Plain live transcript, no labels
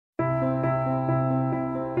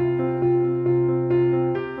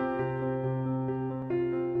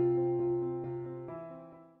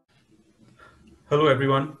Hello,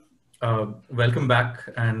 everyone. Welcome back.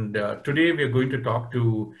 And today we are going to talk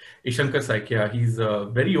to Isankar Saikia. He's a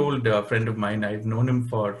very old friend of mine. I've known him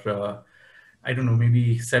for I don't know,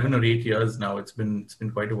 maybe 7 or 8 years now. It's been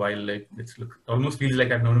quite a while. Like almost feels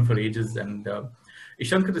like I've known him for ages. And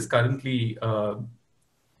Isankar is currently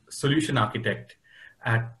solution architect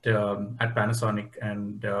at Panasonic.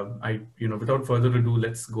 And without further ado,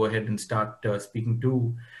 let's go ahead and start speaking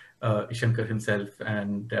to Isankar himself.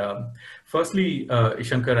 And firstly,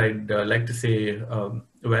 Isankar, I'd like to say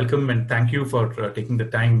welcome and thank you for taking the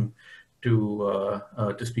time to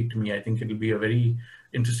speak to me. I think it'll be a very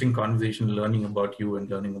interesting conversation, learning about you and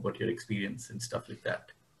learning about your experience and stuff like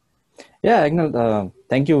that. Yeah, Agnel,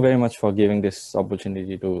 thank you very much for giving this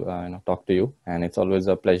opportunity to talk to you, and it's always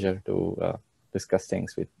a pleasure to discuss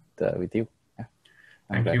things with you. Yeah,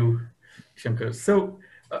 Thank you, Shankar. So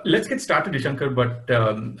let's get started, Shankar. But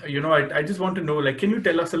I just want to know, like, can you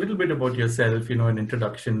tell us a little bit about yourself? An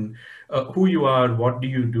introduction, who you are, what do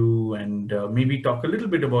you do, and maybe talk a little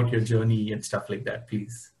bit about your journey and stuff like that,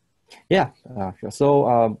 please. Yeah, sure.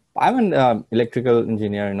 So I'm an electrical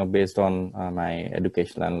engineer, based on my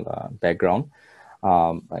educational background.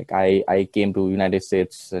 I came to United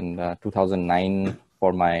States in 2009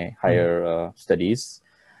 for my higher studies.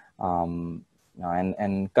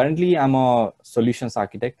 And currently I'm a solutions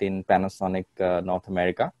architect in Panasonic North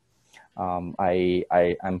America.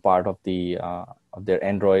 I'm part of their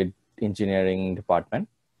Android engineering department.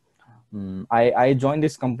 I joined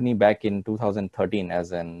this company back in 2013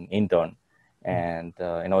 as an intern, and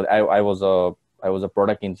I was a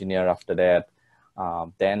product engineer after that.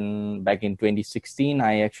 Then back in 2016,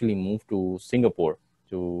 I actually moved to Singapore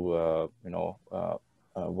to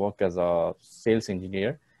work as a sales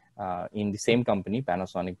engineer in the same company,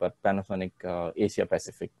 Panasonic, but Panasonic Asia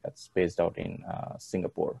Pacific, that's based out in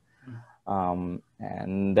Singapore.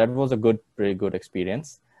 And that was a very good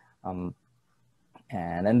experience.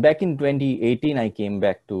 And then back in 2018, I came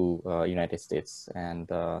back to United States. And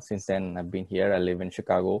since then, I've been here. I live in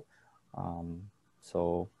Chicago.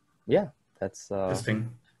 So yeah, that's a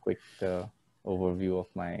quick overview of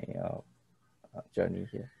my journey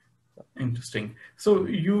here. Interesting. So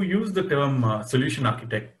you use the term solution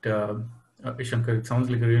architect, Ishankar. It sounds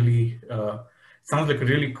like a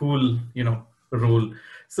really cool, role.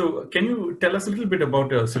 So can you tell us a little bit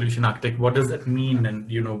about a solution architect? What does that mean? And,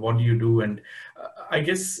 what do you do? And I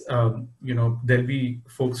guess, there'll be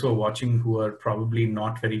folks who are watching who are probably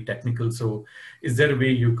not very technical. So is there a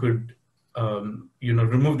way you could,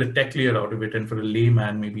 remove the tech layer out of it and for a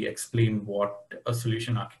layman, maybe explain what a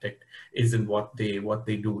solution architect is and what they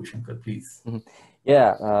do, Shankar, please? Mm-hmm.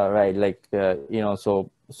 Yeah, right. So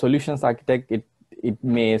solutions architect, it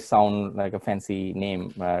may sound like a fancy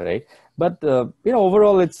name, right? But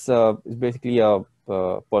overall, it's basically a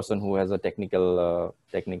person who has a technical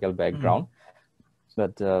background,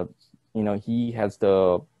 but he has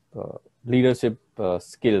the leadership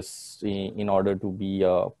skills in order to be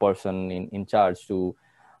a person in charge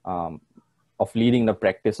of leading the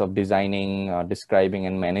practice of designing, describing,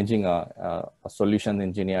 and managing a solution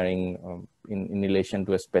engineering in relation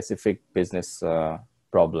to a specific business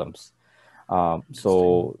problems.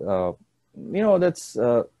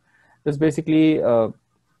 That's basically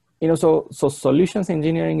so solutions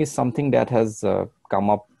engineering is something that has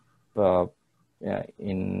come up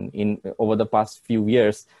in over the past few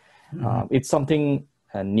years. It's something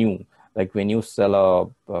new. Like when you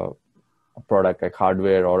sell a product like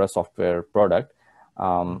hardware or a software product,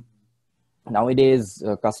 nowadays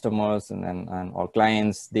customers and or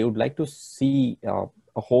clients, they would like to see a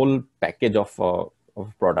whole package of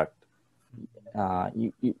product.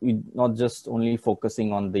 You not just only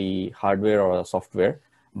focusing on the hardware or the software,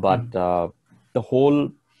 but the whole,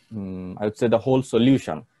 I would say the whole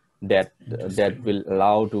solution that will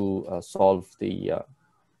allow to solve the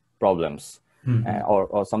problems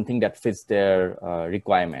or something that fits their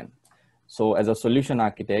requirement. So as a solution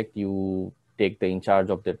architect, you take the in charge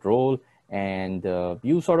of that role, and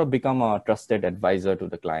you sort of become a trusted advisor to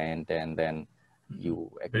the client, and then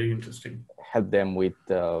you very interesting help them with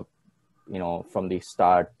from the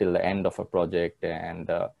start till the end of a project,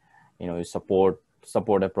 and you support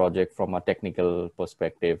a project from a technical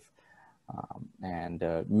perspective, and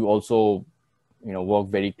you also work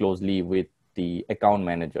very closely with the account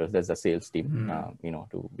managers. There's a sales team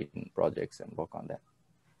to win projects and work on that.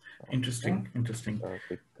 Interesting.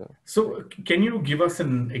 So can you give us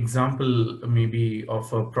an example maybe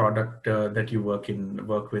of a product that you work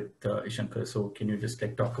with, Isankar? So can you just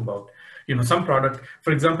talk about, some product,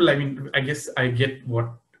 for example? I mean, I guess I get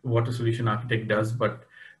what a solution architect does, but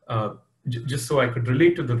just so I could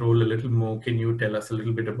relate to the role a little more, can you tell us a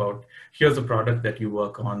little bit about, here's a product that you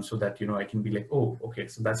work on, so that, I can be like, oh, okay,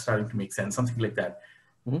 so that's starting to make sense, something like that.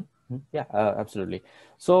 Yeah, absolutely.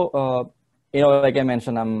 So, like I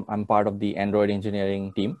mentioned, I'm part of the Android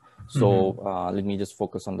engineering team. So let me just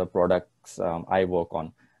focus on the products I work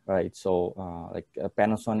on, right? So, like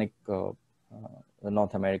Panasonic,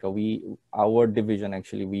 North America, our division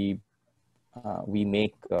actually we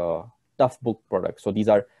make tough book products. So these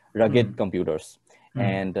are rugged computers,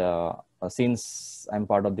 and since I'm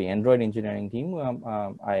part of the Android engineering team,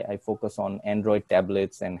 I focus on Android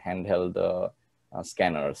tablets and handheld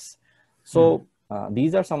scanners. So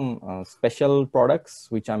these are some special products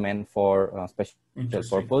which are meant for special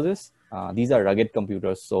purposes. These are rugged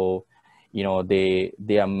computers, so they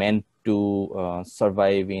are meant to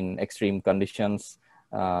survive in extreme conditions.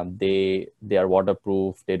 They are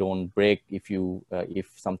waterproof. They don't break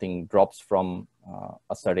if something drops from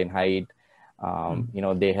a certain height.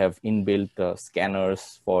 They have inbuilt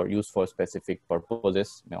scanners for use for specific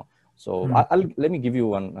purposes. So let me give you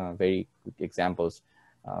one very quick examples.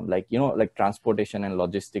 Like transportation and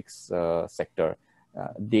logistics sector.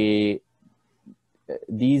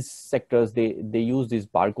 These sectors, they use these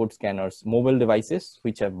barcode scanners, mobile devices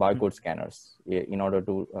which have barcode scanners in order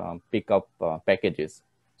to pick up packages.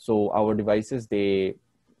 So our devices, they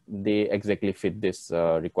exactly fit this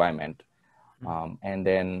requirement. And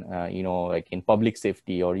then like in public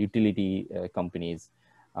safety or utility companies,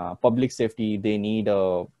 public safety, they need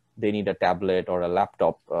a tablet or a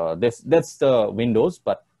laptop. That's the Windows,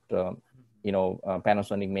 but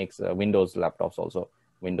Panasonic makes Windows laptops also,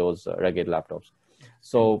 Windows rugged laptops.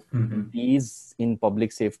 So these in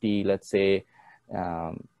public safety, let's say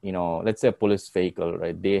a police vehicle,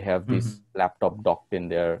 right? They have this laptop docked in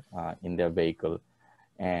their vehicle,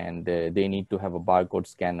 and they need to have a barcode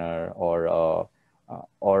scanner or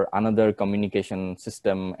another communication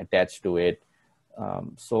system attached to it.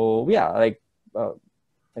 So yeah,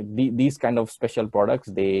 these kind of special products,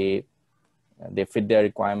 they fit their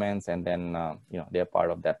requirements, and then they're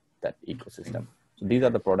part of that ecosystem. So these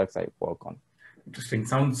are the products I work on. Interesting.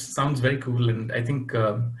 Sounds very cool, and I think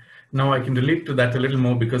now I can relate to that a little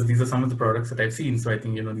more, because these are some of the products that I've seen. So I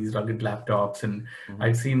think these rugged laptops, and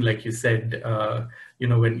I've seen, like you said,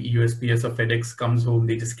 when USPS or FedEx comes home,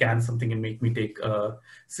 they just scan something and make me take a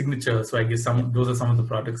signature. So I guess those are some of the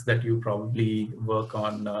products that you probably work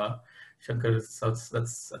on, Shankar. So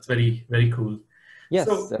that's very, very cool. Yes,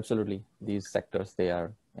 so, absolutely. These sectors, they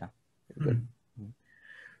are good.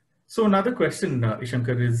 So another question,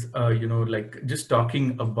 Isankar, is, like just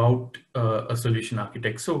talking about a solution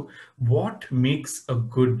architect. So what makes a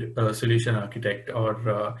good solution architect,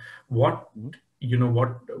 or what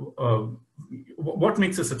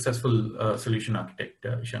makes a successful solution architect,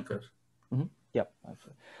 Isankar? Yeah.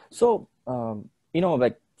 So,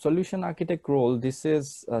 like solution architect role, this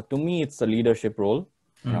is, to me, it's a leadership role,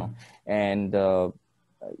 and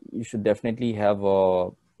you should definitely have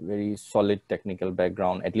a very solid technical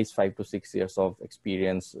background, at least 5 to 6 years of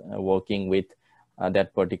experience working with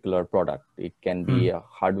that particular product. It can be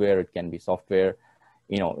hardware, it can be software.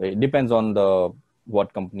 It depends on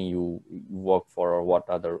what company you work for or what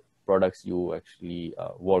other products you actually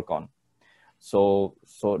work on. So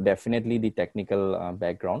definitely the technical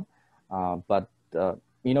background, but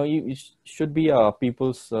you should be a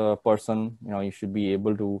people's person. You should be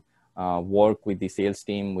able to work with the sales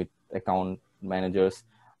team, with account managers.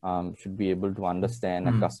 Should be able to understand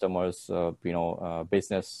a customer's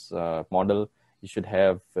business model. You should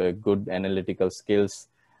have good analytical skills,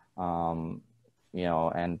 and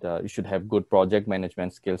you should have good project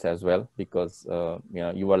management skills as well, because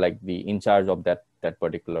you are like in charge of that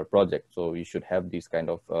particular project. So you should have these kind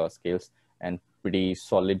of skills, and pretty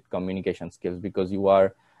solid communication skills, because you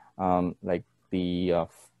are like the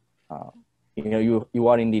you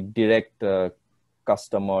are in the direct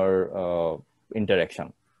customer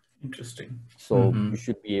interaction. Interesting. So you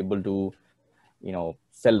should be able to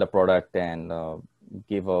sell the product and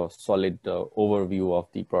give a solid overview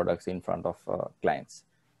of the products in front of clients.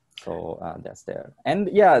 So that's there. And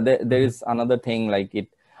yeah, there is another thing, like it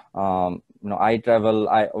I travel,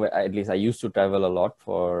 at least I used to travel a lot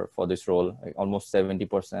for this role. Like almost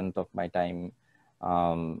 70% of my time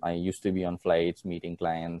I used to be on flights, meeting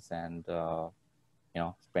clients, and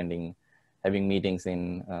having meetings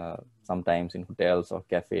in sometimes in hotels or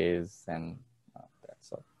cafes, and that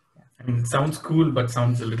sort. Yeah. I mean, it sounds cool, but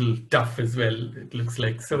sounds a little tough as well, it looks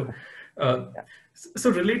like. So so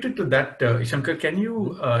related to that, Isankar, can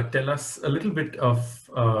you tell us a little bit of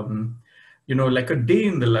like a day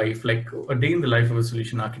in the life, of a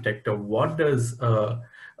solution architect, or what does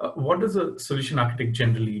what does a solution architect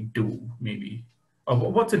generally do, maybe? Or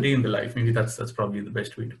what's a day in the life? Maybe that's probably the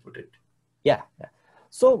best way to put it. Yeah.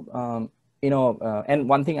 So, and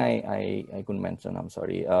one thing I couldn't mention, I'm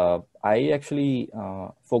sorry. I actually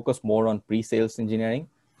focus more on pre-sales engineering.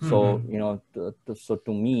 So, so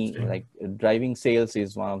to me, like driving sales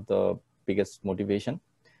is one of the biggest motivation.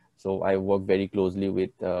 So I work very closely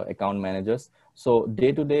with account managers. So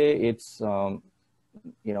day to day, it's,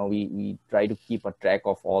 we try to keep a track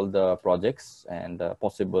of all the projects and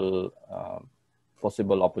possible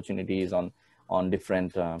opportunities on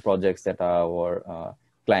different projects that our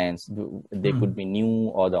clients do. They could be new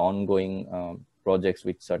or the ongoing projects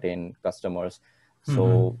with certain customers.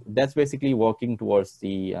 So that's basically working towards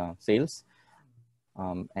the sales.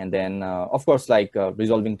 And then, of course, like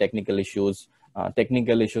resolving technical issues.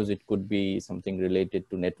 It could be something related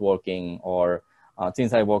to networking, or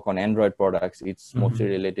since I work on Android products, it's mostly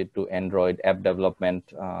related to Android app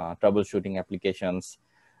development, troubleshooting applications,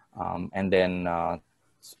 and then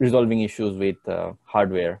resolving issues with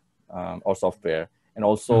hardware or software, and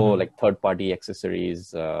also like third-party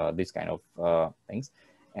accessories, these kind of things.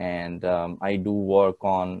 And I do work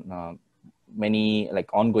on many like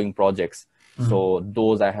ongoing projects. So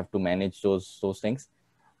those I have to manage those things.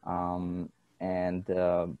 And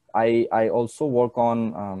I also work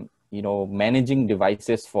on managing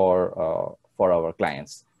devices for our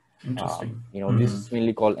clients. Interesting. This is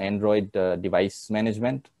mainly called Android device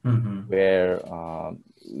management, where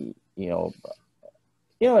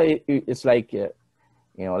it's like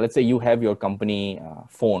let's say you have your company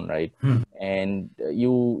phone, right? And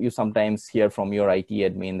you sometimes hear from your IT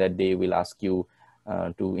admin that they will ask you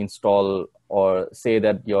to install or say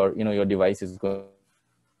that your device is going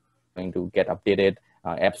to get updated,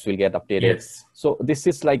 apps will get updated. Yes. So this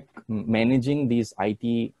is like managing these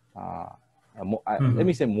IT let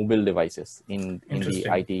me say mobile devices in the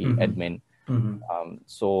IT admin.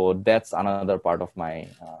 So that's another part of my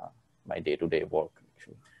my day-to-day work,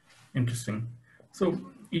 actually. Interesting. So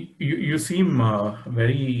you seem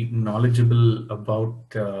very knowledgeable about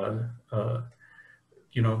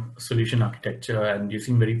solution architecture, and you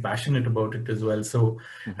seem very passionate about it as well. So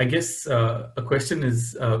I guess a question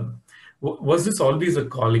is, was this always a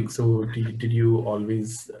calling? So did you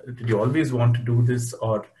always want to do this,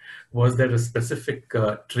 or was there a specific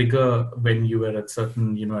trigger when you were at a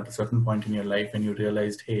certain point in your life when you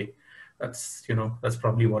realized, hey, that's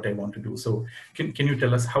probably what I want to do? So can you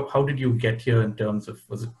tell us how did you get here in terms of,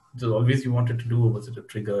 was it always you wanted to do, or was it a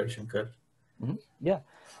trigger, Shankar? Yeah.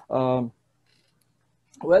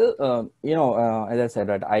 Well, as I said,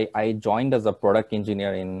 right, I joined as a product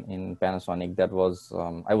engineer in Panasonic. That was,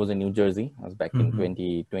 I was in New Jersey. I was back in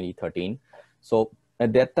 2013. So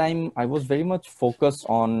at that time, I was very much focused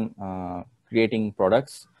on creating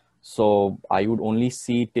products. So I would only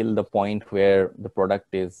see till the point where the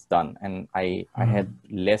product is done. And I had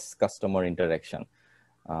less customer interaction,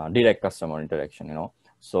 direct customer interaction,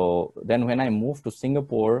 So then when I moved to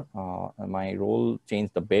Singapore, my role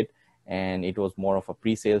changed a bit. And it was more of a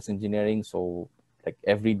pre-sales engineering. So like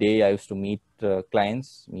every day I used to meet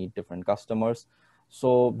clients, meet different customers.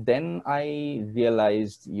 So then I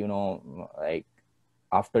realized, like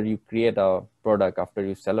after you create a product, after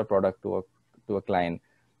you sell a product to a client,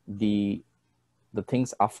 the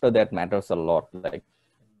things after that matters a lot, like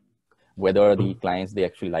whether the clients, they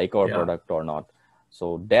actually like our product or not.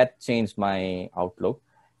 So that changed my outlook.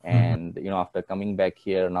 And after coming back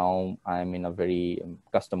here, now I'm in a very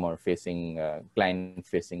customer facing, client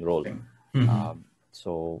facing role.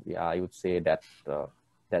 So yeah, I would say that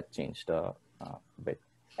that changed a bit.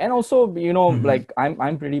 And also, like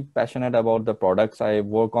I'm pretty passionate about the products I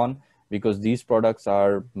work on, because these products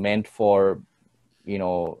are meant for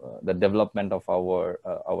the development of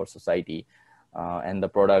our society. And the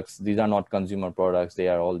products, these are not consumer products. They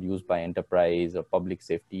are all used by enterprise or public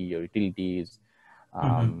safety or utilities.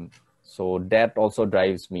 So that also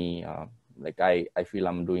drives me. Like I feel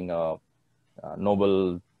I'm doing a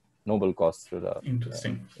noble cause through the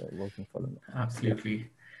interesting working for them. Absolutely. Yeah.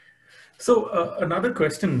 So another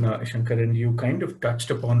question, Shankar, and you kind of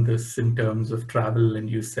touched upon this in terms of travel, and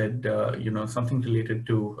you said something related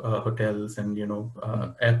to hotels and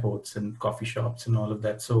airports and coffee shops and all of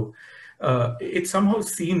that. So it somehow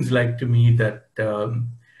seems like to me that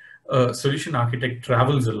a solution architect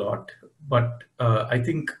travels a lot, but I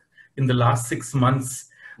think in the last 6 months,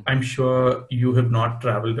 I'm sure you have not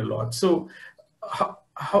traveled a lot. So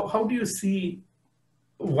how do you see,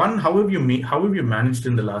 one, how have you managed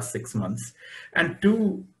in the last 6 months? And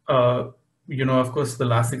two, of course, the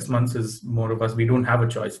last 6 months is more of us. We don't have a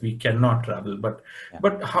choice. We cannot travel. But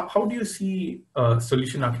Yeah. how do you see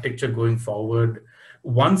solution architecture going forward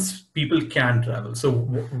once people can travel? So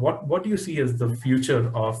what do you see as the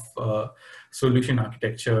future of solution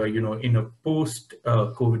architecture? In a post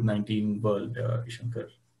COVID-19 world, Ishankar.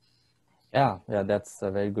 Yeah, that's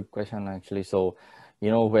a very good question actually. So,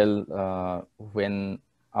 when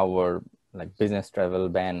our like business travel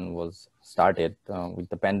ban was started with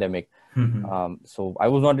the pandemic, so I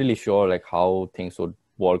was not really sure like how things would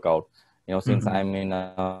work out. Since I'm in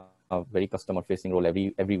a very customer facing role,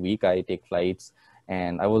 every week I take flights,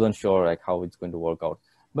 and I wasn't sure like how it's going to work out.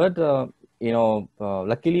 But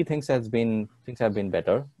luckily things have been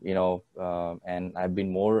better. And I've been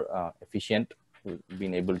more efficient,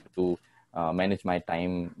 been able to manage my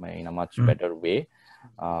time in a much better way.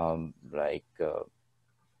 I've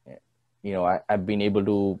been able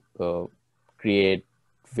to create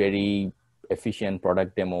very efficient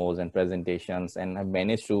product demos and presentations, and I've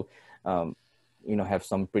managed to have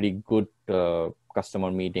some pretty good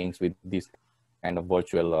customer meetings with these kind of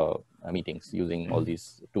virtual meetings using all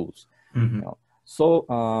these tools. So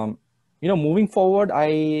moving forward,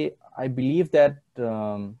 I believe that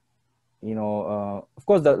of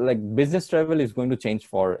course the like business travel is going to change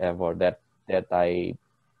forever. That I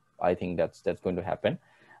think that's going to happen.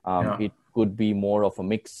 It could be more of a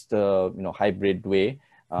mixed hybrid way.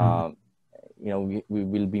 We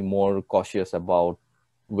will be more cautious about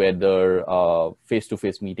whether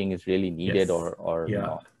face-to-face meeting is really needed or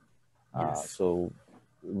not. So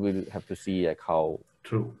we'll have to see like how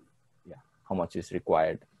much is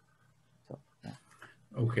required.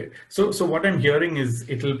 Okay. So what I'm hearing is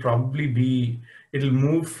it'll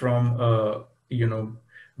move from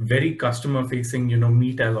very customer facing,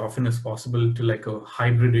 meet as often as possible to like a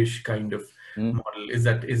hybridish kind of model. Is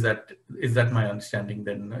that my understanding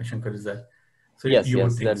then, Shankar? Is that so? Yes, you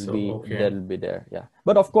would think so. That'll be there. Yeah.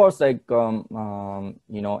 But of course, like and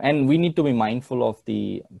we need to be mindful of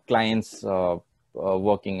the client's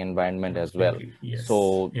working environment as well. Yes.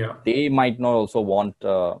 So they might not also want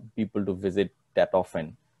people to visit that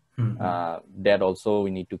often. That also we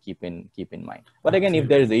need to keep in mind. But again, if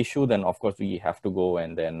there is an issue, then of course we have to go,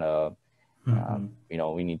 and then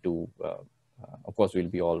we need to. Of course, we'll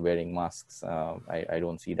be all wearing masks. I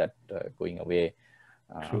don't see that going away.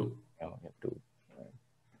 True. We have to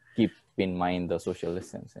keep in mind the social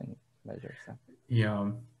distancing measures.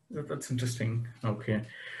 Yeah, that's interesting. Okay.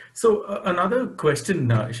 So another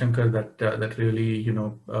question, Shankar, that really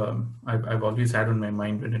I've always had on my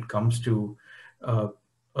mind when it comes to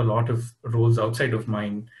a lot of roles outside of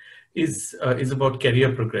mine is about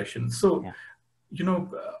career progression. So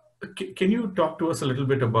can you talk to us a little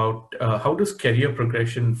bit about how does career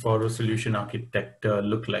progression for a solution architect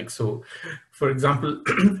look like? So, for example,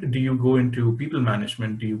 do you go into people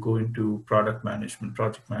management? Do you go into product management,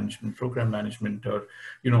 project management, program management, or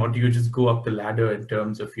or do you just go up the ladder in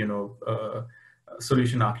terms of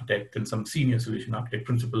solution architect and some senior solution architect,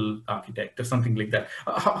 principal architect, or something like that?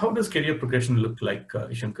 How does career progression look like,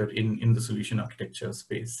 Shankar, in the solution architecture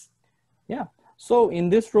space? Yeah. So in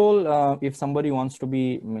this role, if somebody wants to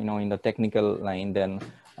be, in the technical line, then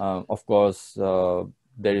of course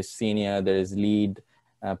there is senior, there is lead,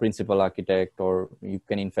 principal architect, or you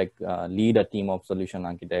can in fact lead a team of solution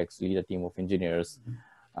architects, lead a team of engineers,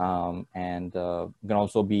 and you can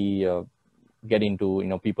also be get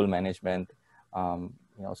into people management.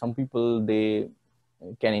 Some people, they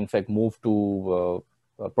can in fact move to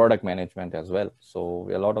product management as well. So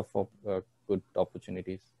a lot of good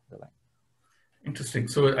opportunities. Interesting.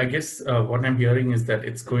 So I guess what I'm hearing is that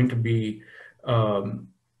it's going to be a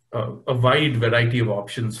wide variety of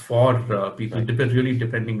options for people, really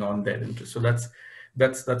depending on their interest. So that's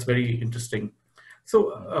very interesting.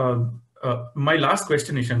 So my last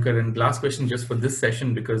question, Ishankar, and last question just for this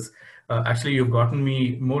session, because actually you've gotten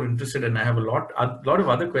me more interested, and I have a lot of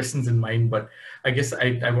other questions in mind. But I guess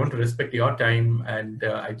I want to respect your time, and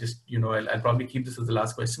I just I'll probably keep this as the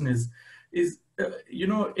last question.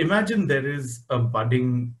 Imagine there is a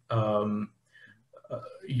budding,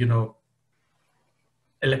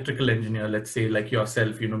 electrical engineer, let's say like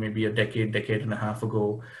yourself, maybe a decade and a half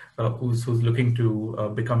ago, who's looking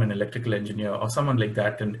to become an electrical engineer or someone like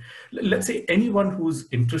that. And let's say anyone who's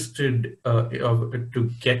interested to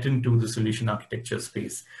get into the solution architecture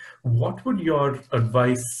space, what would your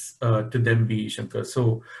advice to them be, Shankar?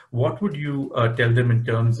 So what would you tell them in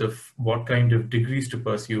terms of what kind of degrees to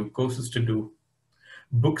pursue, courses to do,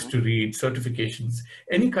 books to read, certifications,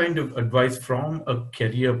 any kind of advice from a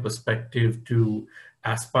career perspective to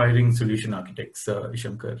aspiring solution architects,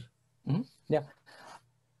 Ishankar? Yeah.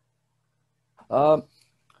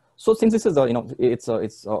 So since this is a, it's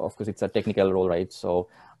of course it's a technical role, right? So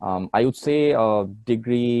I would say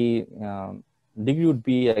degree would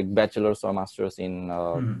be like bachelor's or master's in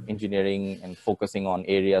engineering, and focusing on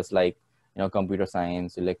areas like, computer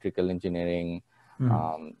science, electrical engineering,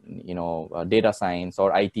 data science,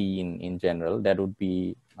 or IT in general. That would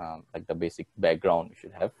be like the basic background you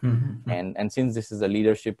should have. And since this is a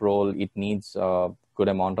leadership role, it needs a good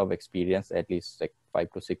amount of experience, at least like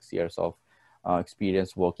 5 to 6 years of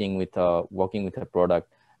experience working with a product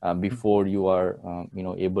before you are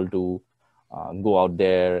able to go out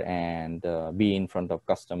there and be in front of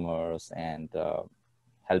customers and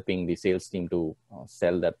helping the sales team to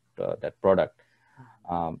sell that product.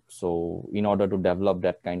 So in order to develop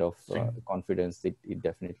that kind of confidence, it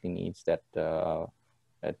definitely needs that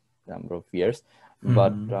number of years.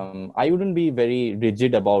 But I wouldn't be very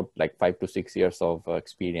rigid about like 5 to 6 years of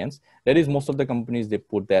experience. That is, most of the companies, they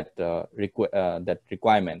put that that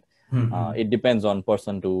requirement. It depends on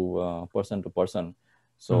person to person.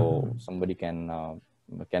 So somebody can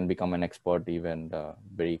become an expert even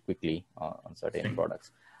very quickly on certain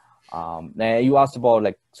products. You asked about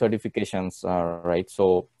like certifications, right?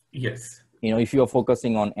 So yes, if you are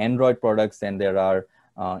focusing on Android products, then there are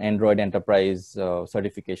Android enterprise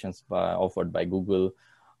certifications offered by Google.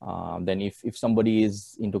 Then if somebody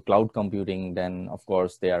is into cloud computing, then of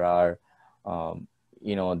course there are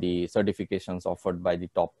the certifications offered by the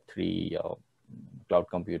top 3 cloud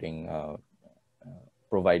computing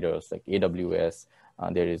providers like AWS.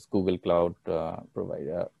 There is Google Cloud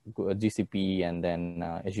provider, GCP, and then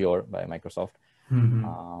Azure by Microsoft.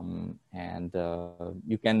 And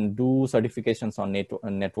you can do certifications on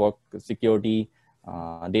network security,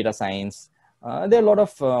 data science. There are a lot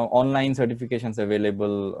of online certifications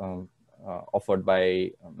available offered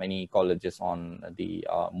by many colleges on the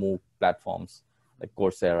MOOC platforms like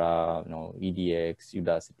Coursera, EDX,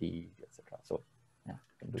 Udacity, etc. So yeah.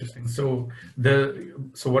 Interesting. So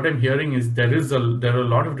what I'm hearing is there are a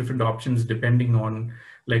lot of different options depending on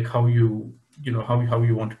like how you how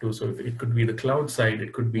you want to do. So if it could be the cloud side,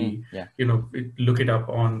 it could be look it up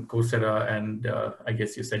on Coursera, and I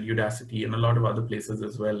guess you said Udacity and a lot of other places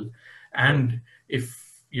as well. And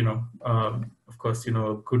if of course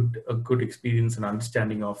a good experience and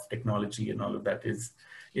understanding of technology and all of that is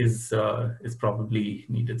probably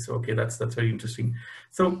needed. So okay, that's very interesting.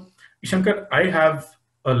 So Shankar, I have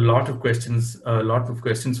a lot of questions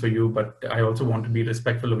for you, but I also want to be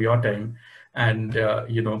respectful of your time. And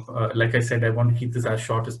like I said, I want to keep this as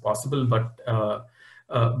short as possible. But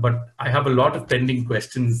I have a lot of pending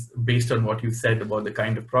questions based on what you said about the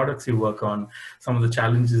kind of products you work on, some of the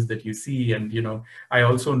challenges that you see, and I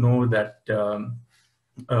also know that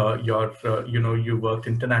you worked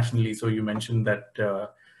internationally. So you mentioned that.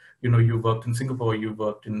 You worked in Singapore, you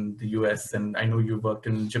worked in the US, and I know you worked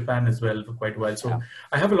in Japan as well for quite a while. So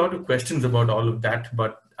I have a lot of questions about all of that,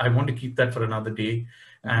 but I want to keep that for another day.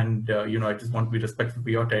 And, I just want to be respectful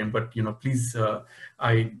for your time, but, please,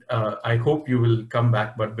 I hope you will come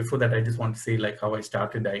back. But before that, I just want to say like how I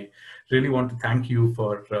started. I really want to thank you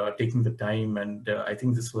for taking the time. And I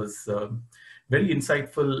think this was very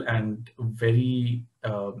insightful and very,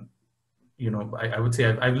 I would say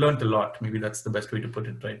I've learned a lot. Maybe that's the best way to put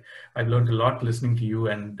it, right? I've learned a lot listening to you,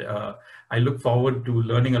 and I look forward to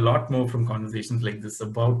learning a lot more from conversations like this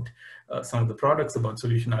about some of the products, about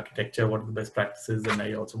solution architecture, what are the best practices, and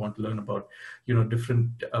I also want to learn about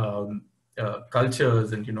different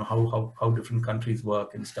cultures and how different countries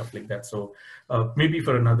work and stuff like that. So maybe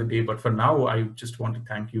for another day, but for now, I just want to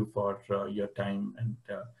thank you for your time, and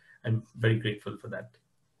I'm very grateful for that.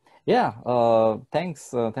 Yeah,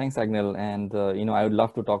 thanks, Agnil, and I would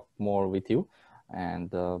love to talk more with you,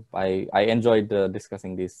 and I enjoyed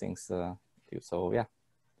discussing these things with you. So yeah,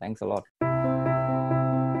 thanks a lot.